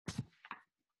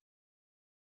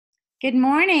Good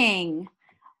morning.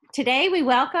 Today we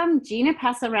welcome Gina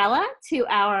Passarella to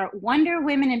our Wonder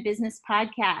Women in Business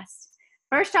podcast.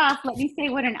 First off, let me say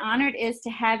what an honor it is to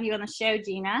have you on the show,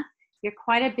 Gina. You're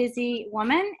quite a busy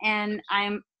woman, and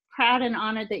I'm proud and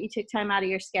honored that you took time out of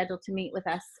your schedule to meet with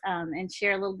us and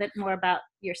share a little bit more about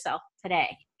yourself today.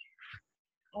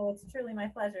 Oh, it's truly my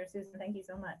pleasure, Susan. Thank you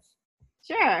so much.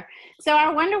 Sure. So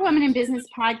our Wonder Woman in Business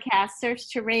podcast serves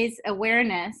to raise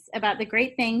awareness about the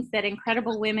great things that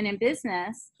incredible women in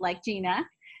business, like Gina,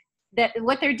 that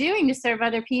what they're doing to serve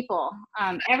other people.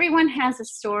 Everyone has a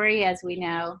story, as we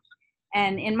know.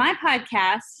 And in my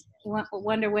podcast,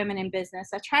 Wonder Women in Business,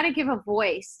 I try to give a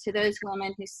voice to those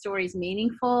women whose story is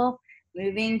meaningful,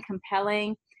 moving,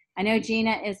 compelling. I know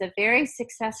Gina is a very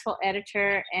successful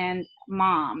editor and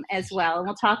mom as well, and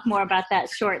we'll talk more about that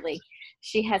shortly.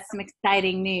 She has some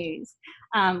exciting news.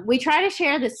 We try to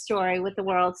share this story with the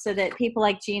world so that people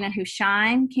like Gina who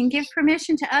shine can give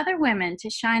permission to other women to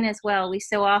shine as well. We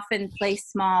so often play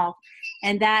small,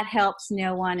 and that helps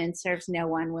no one and serves no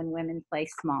one when women play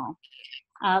small.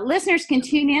 Listeners can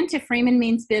tune in to Freeman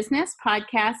Means Business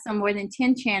podcasts on more than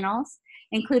 10 channels,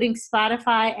 including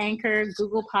Spotify, Anchor,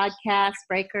 Google Podcasts,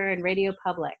 Breaker, and Radio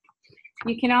Public.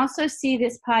 You can also see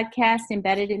this podcast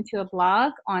embedded into a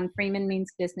blog on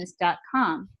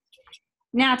freemanmeansbusiness.com.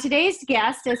 Now, today's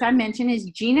guest, as I mentioned, is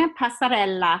Gina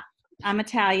Passarella. I'm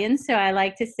Italian, so I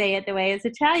like to say it the way as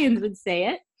Italians would say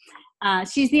it.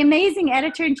 She's the amazing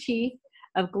editor-in-chief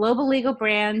of Global Legal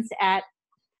Brands at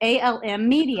ALM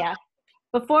Media.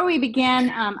 Before we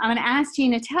begin, I'm going to ask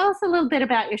Gina, tell us a little bit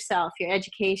about yourself, your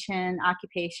education,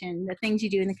 occupation, the things you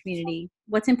do in the community.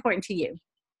 What's important to you?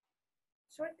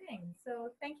 Sure thing. So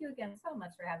thank you again so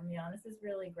much for having me on. This is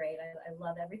really great. I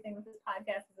love everything that this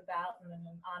podcast is about, and I'm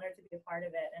honored to be a part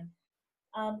of it. And,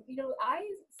 I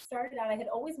started out, I had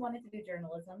always wanted to do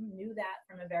journalism, knew that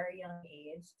from a very young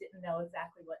age, didn't know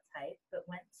exactly what type, but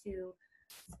went to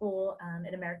school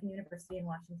at American University in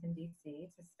Washington, D.C.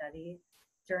 to study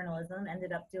journalism,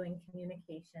 ended up doing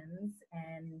communications,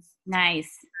 and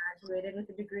nice. Graduated with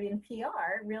a degree in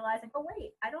PR, realizing, oh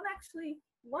wait, I don't actually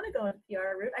want to go in the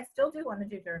PR route. I still do want to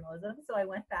do journalism. So I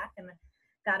went back and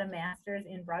got a master's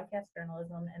in broadcast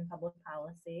journalism and public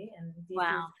policy. And DC is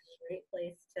a great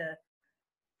place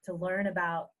to learn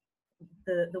about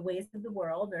the ways of the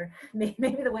world, or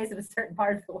maybe the ways of a certain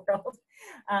part of the world.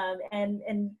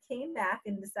 And came back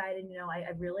and decided, I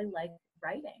really like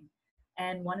writing,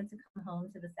 and wanted to come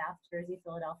home to the South Jersey,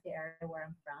 Philadelphia area where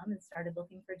I'm from, and started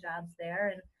looking for jobs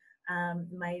there. And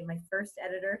my first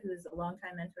editor, who's a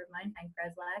longtime mentor of mine, Hank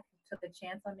Kreslak, took a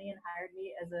chance on me and hired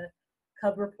me as a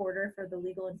cub reporter for the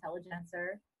Legal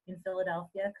Intelligencer in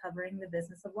Philadelphia, covering the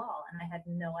business of law. And I had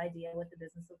no idea what the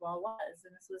business of law was.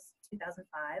 And this was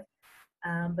 2005.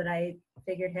 But I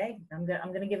figured, hey, I'm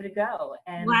gonna give it a go.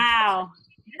 And wow.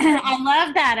 I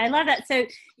love that. I love that. So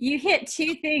you hit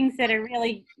two things that are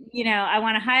really, I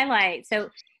want to highlight. So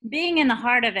being in the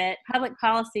heart of it, public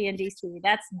policy in DC,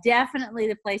 that's definitely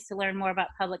the place to learn more about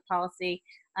public policy.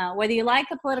 Whether you like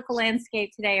the political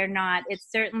landscape today or not,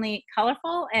 it's certainly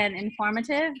colorful and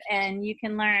informative, and you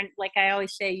can learn, like I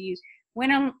always say, you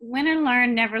win and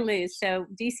learn, never lose. So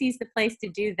DC is the place to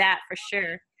do that for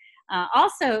sure.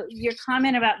 Also, your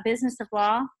comment about business of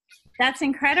law, that's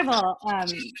incredible.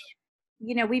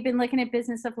 We've been looking at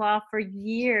business of law for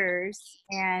years,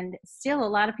 and still a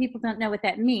lot of people don't know what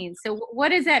that means. So what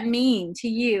does that mean to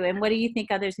you, and what do you think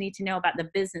others need to know about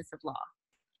the business of law?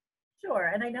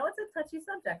 Sure, and I know it's a touchy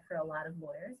subject for a lot of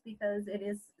lawyers, because it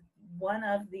is one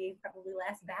of the probably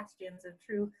last bastions of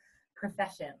true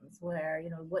professions where,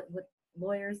 what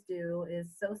lawyers do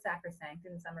is so sacrosanct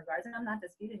in some regards, and I'm not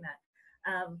disputing that.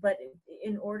 But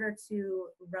in order to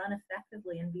run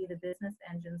effectively and be the business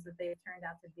engines that they've turned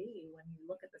out to be, when you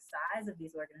look at the size of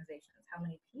these organizations, how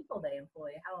many people they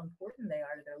employ, how important they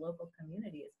are to their local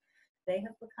communities, they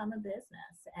have become a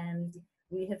business. And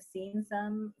we have seen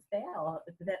some fail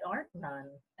that aren't run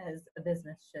as a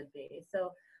business should be.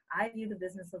 So I view the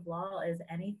business of law as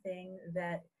anything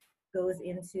that goes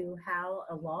into how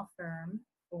a law firm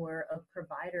or a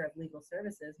provider of legal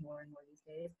services, more and more these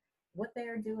days, what they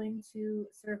are doing to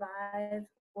survive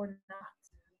or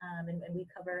not. And we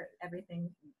cover everything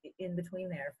in between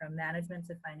there, from management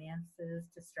to finances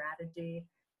to strategy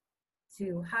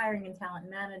to hiring and talent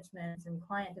management and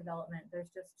client development.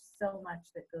 There's just so much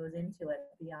that goes into it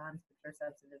beyond pure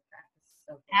substantive practice.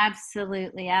 So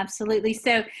absolutely, absolutely.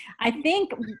 So I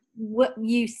think what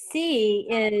you see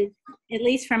is, at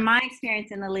least from my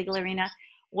experience in the legal arena,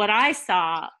 what I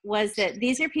saw was that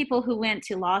these are people who went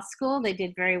to law school. They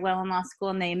did very well in law school,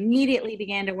 and they immediately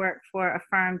began to work for a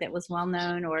firm that was well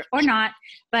known or not,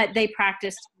 but they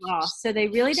practiced law. So they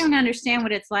really don't understand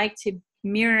what it's like to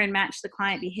mirror and match the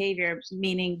client behavior,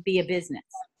 meaning be a business.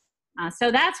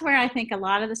 So that's where I think a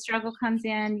lot of the struggle comes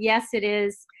in. Yes, it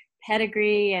is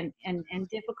pedigree and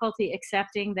difficulty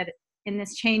accepting that in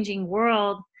this changing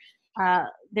world,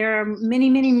 there are many,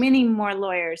 many, many more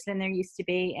lawyers than there used to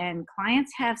be, and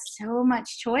clients have so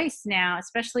much choice now,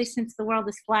 especially since the world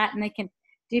is flat and they can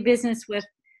do business with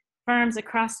firms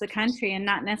across the country and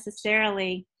not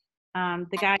necessarily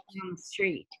the guy on the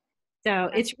street. So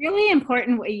it's really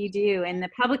important what you do and the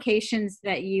publications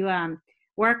that you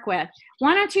work with.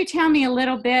 Why don't you tell me a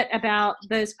little bit about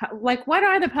those, like what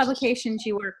are the publications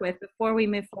you work with before we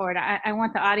move forward? I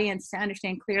want the audience to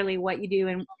understand clearly what you do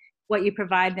and what you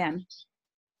provide them.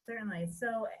 Certainly.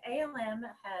 So ALM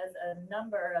has a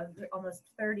number of almost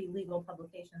 30 legal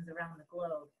publications around the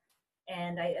globe.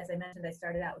 And as I mentioned, I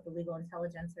started out with the Legal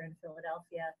Intelligencer in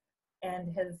Philadelphia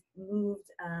and have moved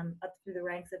up through the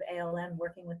ranks of ALM,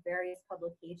 working with various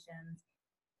publications,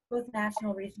 both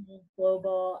national, regional,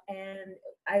 global. And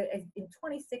in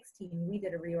 2016, we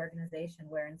did a reorganization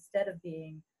where instead of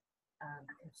being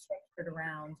structured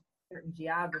around certain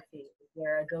geography,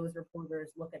 where those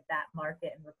reporters look at that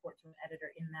market and report to an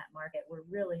editor in that market, we're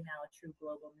really now a true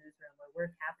global newsroom where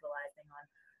we're capitalizing on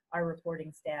our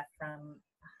reporting staff from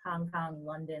Hong Kong,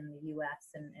 London, the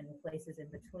US, and places in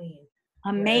between.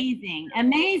 Amazing,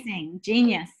 amazing,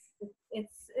 genius.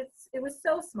 It was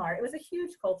so smart. It was a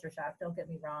huge culture shock, don't get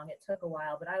me wrong. It took a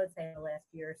while, but I would say in the last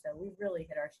year or so, we've really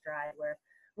hit our stride where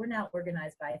we're now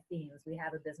organized by themes. We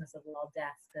have a business of law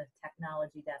desk, a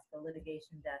technology desk, a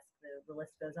litigation desk, the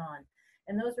list goes on.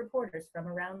 And those reporters from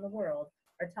around the world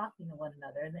are talking to one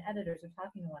another, and the editors are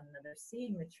talking to one another,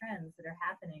 seeing the trends that are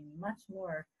happening much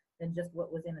more than just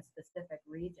what was in a specific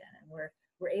region. And we're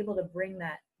able to bring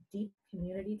that deep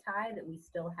community tie that we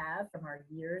still have from our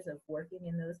years of working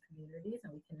in those communities,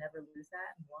 and we can never lose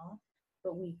that in law.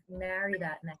 But we marry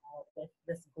that now with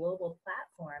this global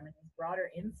platform and broader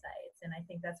insights. And I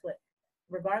think that's what,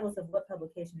 regardless of what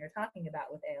publication you're talking about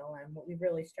with ALM, what we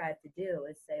really strive to do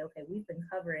is say, okay, we've been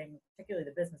covering particularly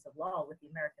the business of law with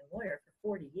the American Lawyer for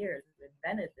 40 years. We've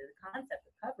invented the concept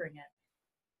of covering it.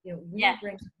 You know, we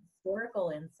bring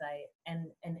historical insight and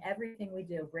everything we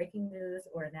do, breaking news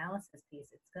or analysis piece,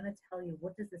 it's going to tell you,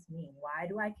 what does this mean? Why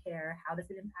do I care? How does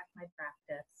it impact my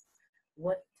practice?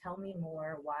 Tell me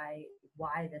more why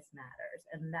this matters.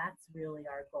 And that's really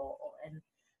our goal. And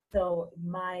so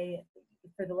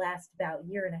for the last about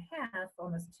year and a half,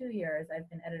 almost 2 years, I've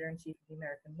been editor-in-chief of the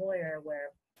American Lawyer, where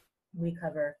we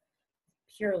cover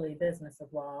purely business of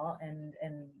law and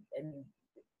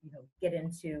you know, get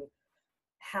into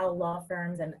how law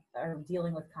firms are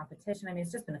dealing with competition. I mean,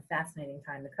 it's just been a fascinating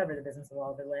time to cover the business of law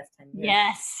over the last 10 years.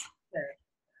 Yes. Sure.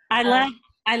 I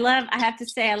have to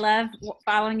say, I love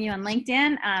following you on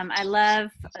LinkedIn. I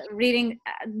love reading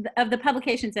of the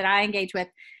publications that I engage with.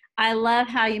 I love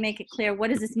how you make it clear, what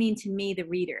does this mean to me, the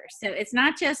reader? So it's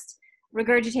not just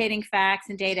regurgitating facts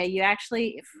and data. You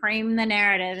actually frame the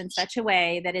narrative in such a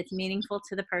way that it's meaningful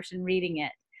to the person reading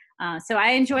it. So I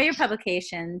enjoy your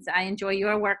publications. I enjoy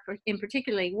your work in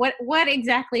particularly. What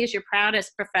exactly is your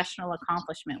proudest professional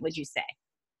accomplishment, would you say?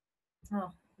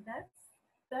 Oh,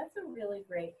 that's a really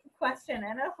great question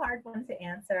and a hard one to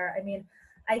answer. I mean,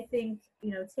 I think,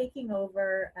 you know, taking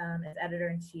over as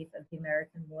editor-in-chief of the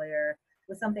American Lawyer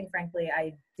was something, frankly,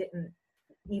 I didn't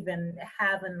even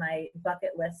have on my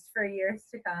bucket list for years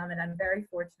to come. And I'm very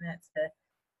fortunate to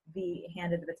be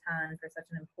handed the baton for such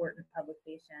an important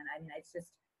publication. I mean,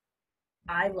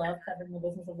 I love covering the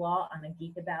business of law. I'm a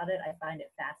geek about it. I find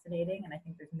it fascinating. And I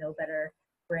think there's no better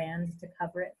brand to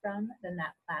cover it from than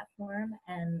that platform.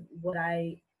 And what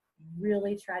I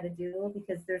really try to do,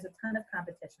 because there's a ton of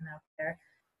competition out there,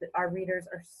 that our readers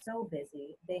are so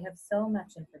busy. They have so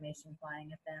much information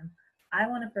flying at them. I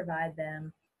want to provide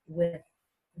them with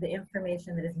the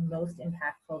information that is most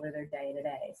impactful to their day to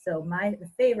day. So the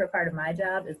favorite part of my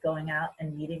job is going out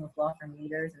and meeting with law firm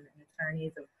leaders and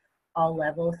attorneys of all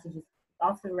levels to just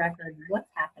off the record,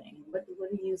 what's happening? What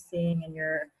are you seeing in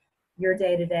your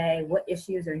day to day? What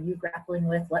issues are you grappling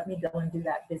with? Let me go and do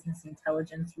that business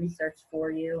intelligence research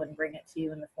for you and bring it to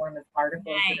you in the form of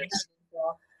articles. Nice.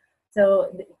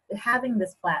 So having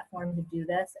this platform to do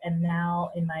this, and now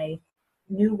in my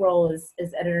new role as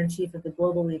editor-in-chief of the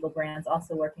global legal brands,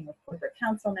 also working with Corporate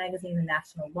Counsel Magazine, the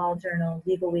National Law Journal,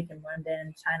 Legal Week in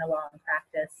London, China Law and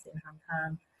Practice in Hong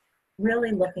Kong,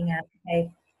 really looking at, hey,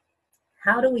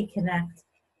 how do we connect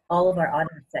all of our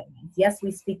audience segments. Yes,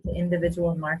 we speak to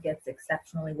individual markets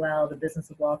exceptionally well, the business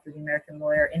of law through the American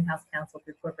Lawyer, in-house counsel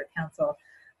through corporate counsel,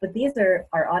 but these are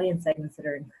our audience segments that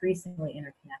are increasingly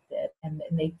interconnected, and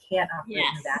they can't operate in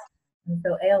a vacuum. And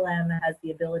so ALM has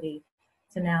the ability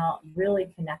to now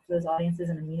really connect those audiences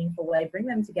in a meaningful way, bring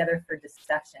them together for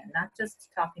discussion, not just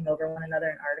talking over one another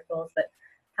in articles, but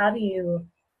how do you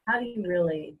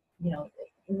really,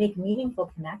 make meaningful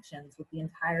connections with the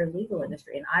entire legal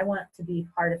industry? And I want to be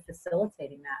part of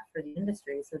facilitating that for the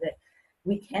industry so that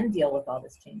we can deal with all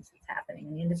this change that's happening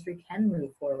and the industry can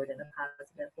move forward in a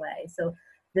positive way. So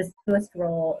this newest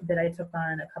role that I took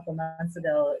on a couple months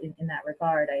ago in that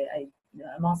regard,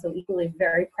 I'm also equally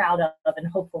very proud of and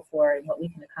hopeful for what we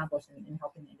can accomplish in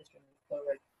helping the industry move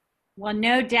forward. Well,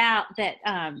 no doubt that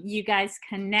you guys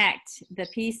connect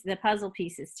the puzzle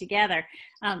pieces together.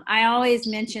 I always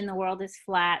mention The World is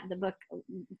Flat. The book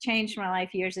changed my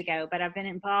life years ago, but I've been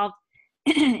involved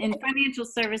in financial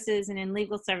services and in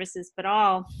legal services, but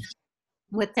all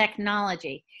with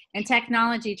technology. And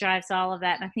technology drives all of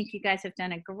that. And I think you guys have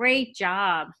done a great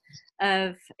job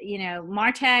of,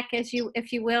 MarTech, if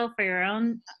you will, for your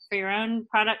own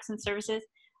products and services.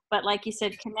 But like you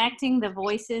said, connecting the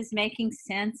voices, making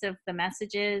sense of the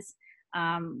messages,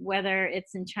 whether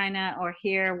it's in China or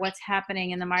here, what's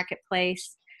happening in the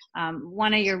marketplace.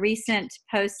 One of your recent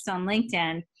posts on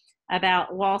LinkedIn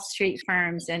about Wall Street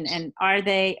firms and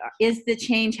is the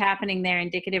change happening there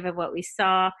indicative of what we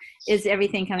saw? Is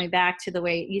everything coming back to the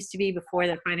way it used to be before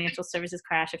the financial services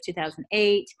crash of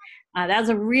 2008? That was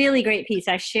a really great piece.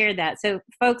 I shared that. So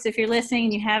folks, if you're listening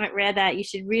and you haven't read that, you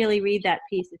should really read that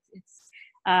piece.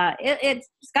 It's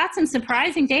got some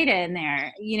surprising data in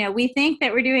there. We think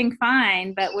that we're doing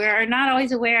fine, but we're not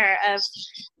always aware of,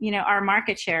 our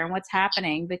market share and what's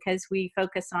happening because we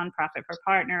focus on profit per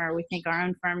partner, or we think our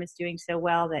own firm is doing so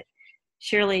well that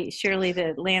surely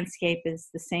the landscape is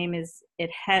the same as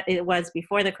it was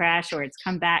before the crash, or it's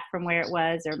come back from where it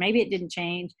was, or maybe it didn't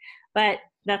change, but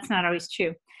that's not always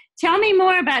true. Tell me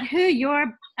more about who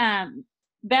your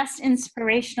best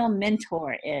inspirational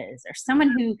mentor is, or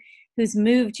someone who's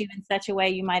moved you in such a way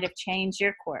you might have changed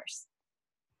your course.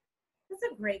 That's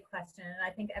a great question. And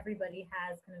I think everybody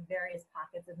has kind of various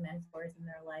pockets of mentors in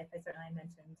their life. I certainly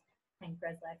mentioned Hank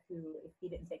Breslak, who, if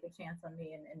he didn't take a chance on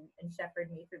me and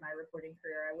shepherd me through my reporting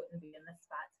career, I wouldn't be in this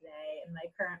spot today. And my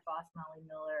current boss, Molly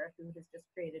Miller, who has just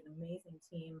created an amazing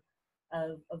team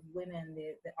of women.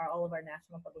 All of our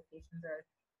national publications are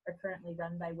currently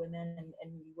run by women,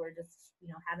 and we're just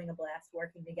having a blast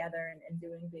working together and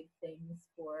doing big things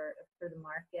for the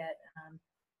market,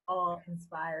 all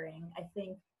inspiring. I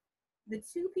think the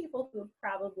two people who have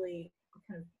probably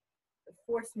kind of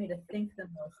forced me to think the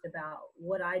most about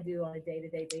what I do on a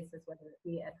day-to-day basis, whether it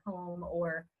be at home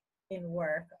or in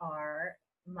work, are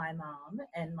my mom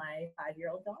and my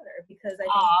 5-year-old daughter, because I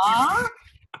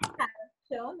think have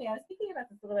shown me. I was thinking about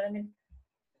this a little bit. I mean,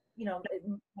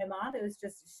 my mom,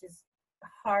 she's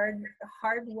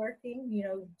hardworking,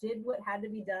 did what had to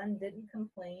be done, didn't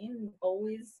complain,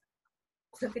 always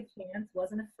took a chance,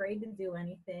 wasn't afraid to do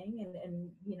anything, and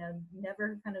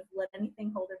never kind of let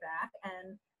anything hold her back.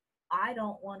 And I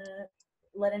don't want to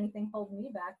let anything hold me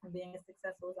back from being as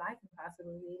successful as I can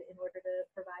possibly be in order to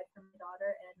provide for my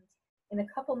daughter. And in a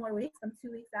couple more weeks, I'm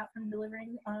 2 weeks out from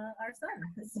delivering our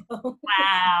son. So.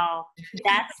 Wow,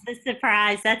 that's the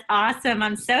surprise. That's awesome.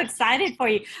 I'm so excited for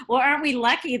you. Well, aren't we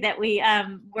lucky that we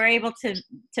were able to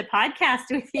podcast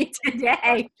with you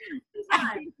today?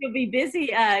 I think you'll be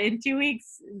busy in 2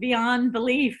 weeks beyond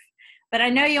belief, but I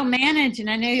know you'll manage, and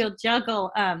I know you'll juggle.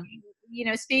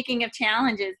 Speaking of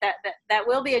challenges, that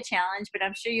will be a challenge, but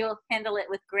I'm sure you'll handle it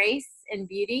with grace and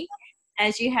beauty,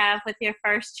 as you have with your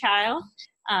first child.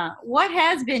 What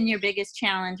has been your biggest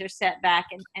challenge or setback,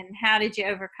 and how did you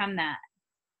overcome that?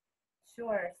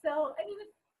 Sure. So,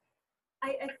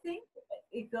 I think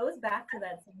it goes back to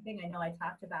that same thing. I know I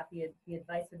talked about the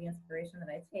advice or the inspiration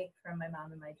that I take from my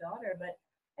mom and my daughter, but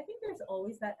I think there's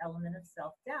always that element of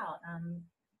self-doubt. I'm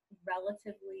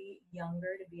relatively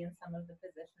younger to be in some of the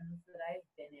positions that I've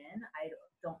been in. I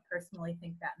don't personally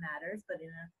think that matters, but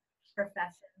in a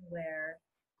profession where,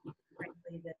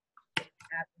 frankly, the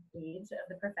average age of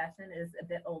the profession is a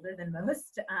bit older than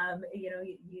most,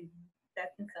 that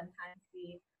can sometimes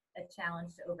be a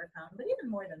challenge to overcome. But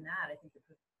even more than that, I think the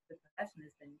profession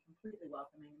has been completely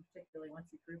welcoming, particularly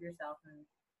once you prove yourself and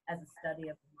as a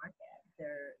study of the market.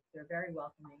 They're very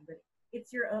welcoming, but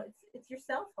it's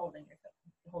yourself holding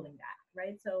back,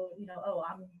 right? So,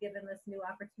 I'm given this new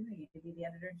opportunity to be the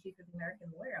editor-in-chief of the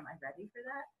American Lawyer. Am I ready for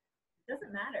that? It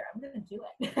doesn't matter. I'm going to do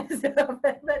it.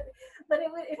 But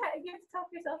you have to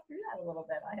talk yourself through that a little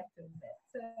bit, I have to admit.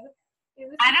 So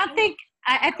I don't think,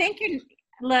 I think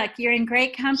you're in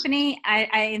great company.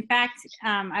 In fact,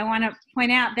 I want to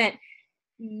point out that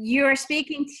you're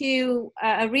speaking to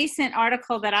a recent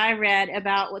article that I read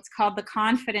about what's called the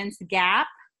confidence gap.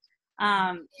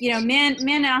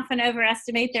 Men often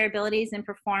overestimate their abilities and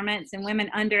performance, and women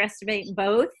underestimate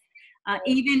both,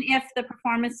 even if the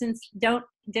performances don't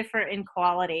differ in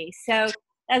quality. So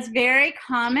that's very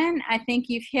common. I think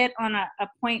you've hit on a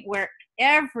point where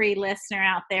every listener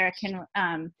out there can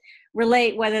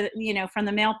relate, whether, from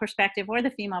the male perspective or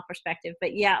the female perspective.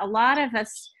 But yeah, a lot of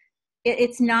us,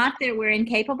 it's not that we're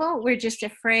incapable. We're just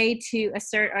afraid to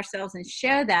assert ourselves and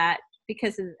show that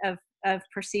because of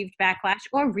perceived backlash,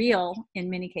 or in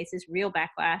many cases, real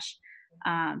backlash.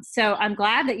 So I'm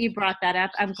glad that you brought that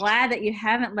up. I'm glad that you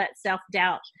haven't let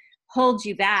self-doubt hold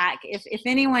you back. If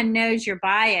anyone knows your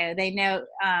bio, they know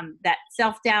that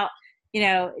self-doubt,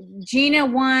 Gina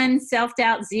 1,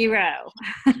 self-doubt 0,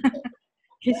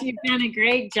 because you've done a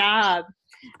great job.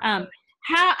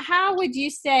 How would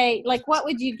you say, what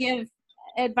would you give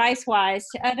advice-wise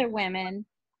to other women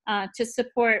to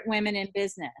support women in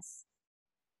business?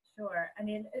 Sure. I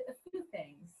mean, a few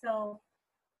things. So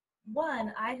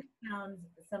one, I found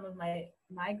some of my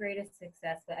greatest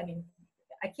success, but I mean,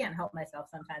 I can't help myself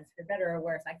sometimes, for better or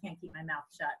worse. I can't keep my mouth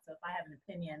shut. So if I have an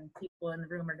opinion, people in the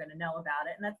room are going to know about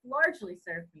it. And that's largely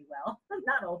served me well.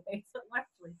 Not always, but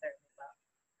largely served me well.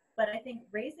 But I think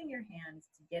raising your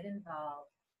hands to get involved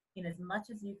in as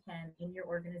much as you can in your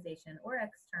organization or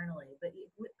externally, but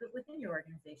within your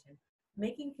organization,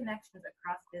 making connections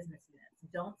across business units.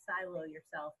 Don't silo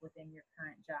yourself within your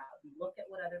current job. Look at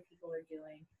what other people are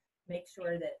doing. Make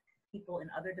sure that people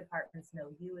in other departments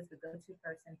know you as the go-to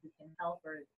person who can help,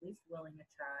 or at least willing to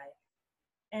try.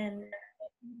 And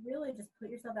really just put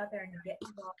yourself out there and get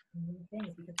involved in new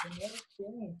things, because the more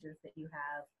experiences that you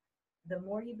have, the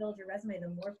more you build your resume,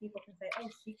 the more people can say,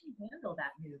 oh, she can handle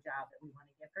that new job that we want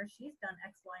to give her. She's done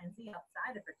X, Y, and Z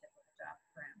outside of her typical job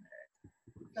parameters.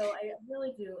 So I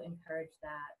really do encourage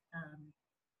that.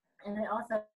 And I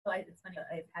also, it's funny,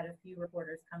 I've had a few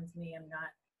reporters come to me. I'm not,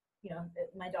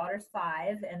 my daughter's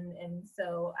 5, and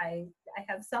so I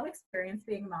have some experience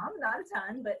being a mom, not a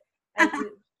ton, but I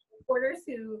do reporters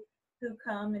who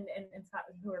come and talk,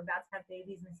 who are about to have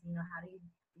babies, and say, how do you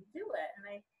do it? And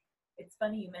it's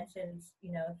funny you mentioned,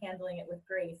 handling it with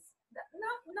grace.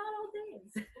 Not all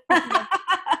days.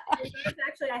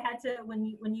 Actually, I had to, when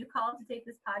you called to take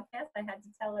this podcast, I had to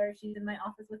tell her she's in my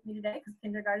office with me today because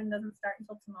kindergarten doesn't start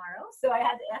until tomorrow. So I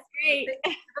had to ask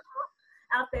her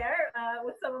out there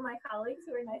with some of my colleagues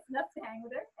who are nice enough to hang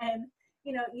with her. And,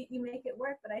 you make it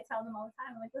work. But I tell them all the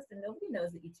time, I'm like, listen, nobody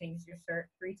knows that you changed your shirt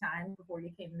 3 times before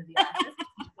you came into the office.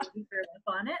 You threw up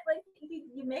on it. Like,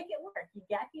 you make it work. You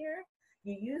get here.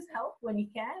 You use help when you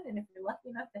can, and if you're lucky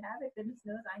enough to have it, goodness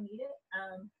knows I need it.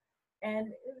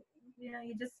 And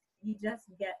you just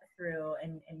get through,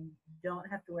 and don't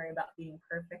have to worry about being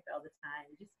perfect all the time.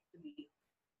 You just have to be.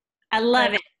 I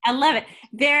love it. I love it.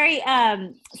 Very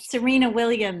Serena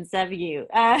Williams of you.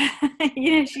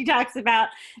 She talks about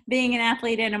being an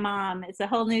athlete and a mom. It's a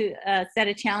whole new set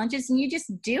of challenges, and you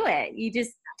just do it. You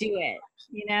just do it.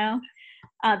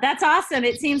 That's awesome.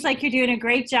 It seems like you're doing a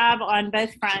great job on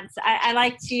both fronts. I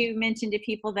like to mention to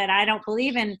people that I don't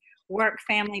believe in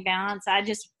work-family balance. I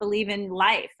just believe in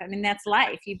life. I mean, that's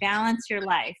life. You balance your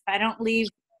life. I don't leave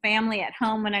family at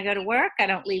home when I go to work. I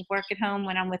don't leave work at home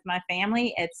when I'm with my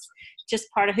family. It's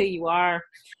just part of who you are.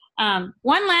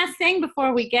 One last thing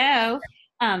before we go.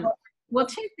 Well,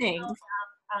 2 things.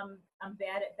 I'm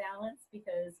bad at balance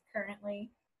because currently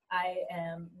I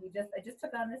just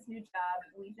took on this new job.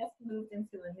 We just moved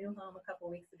into a new home a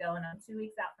couple weeks ago, and I'm 2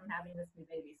 weeks out from having this new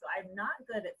baby. So I'm not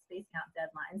good at spacing out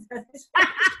deadlines.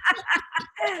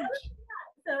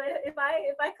 So if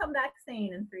I come back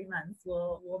sane in 3 months,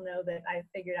 we'll know that I've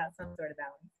figured out some sort of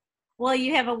balance. Well,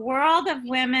 you have a world of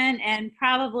women, and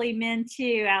probably men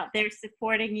too, out there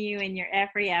supporting you in your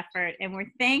every effort. And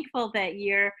we're thankful that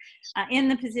you're in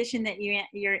the position that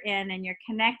you're in, and you're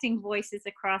connecting voices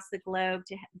across the globe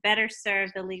to better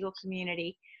serve the legal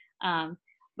community.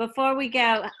 Before we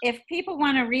go, if people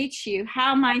want to reach you,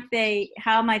 how might they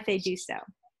do so?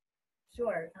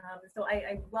 Sure. So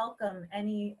I welcome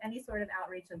any sort of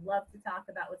outreach. I'd love to talk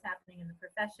about what's happening in the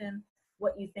profession,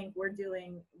 what you think we're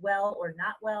doing well or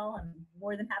not well. I'm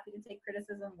more than happy to take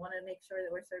criticism. Want to make sure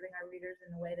that we're serving our readers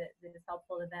in a way that is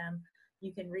helpful to them.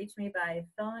 You can reach me by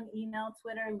phone, email,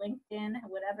 Twitter, LinkedIn,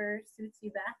 whatever suits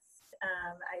you best.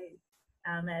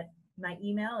 My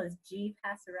email is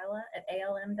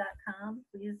gpassarella@alm.com.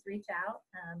 Please reach out.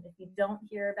 If you don't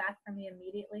hear back from me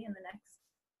immediately in the next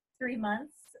 3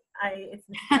 months,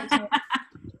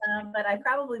 but I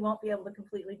probably won't be able to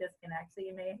completely disconnect, so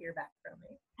you may hear back from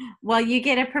me. Well, you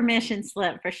get a permission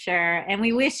slip for sure. And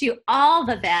we wish you all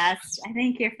the best. I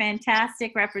think you're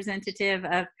fantastic representative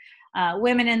of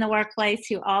women in the workplace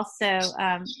who also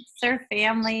serve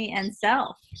family and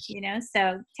self,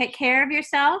 so take care of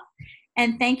yourself.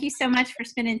 And thank you so much for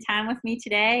spending time with me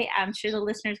today. I'm sure the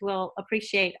listeners will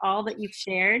appreciate all that you've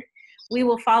shared. We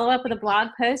will follow up with a blog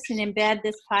post and embed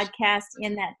this podcast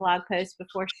in that blog post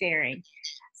before sharing.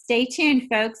 Stay tuned,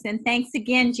 folks. And thanks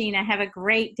again, Gina. Have a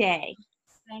great day.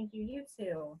 Thank you. You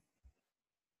too.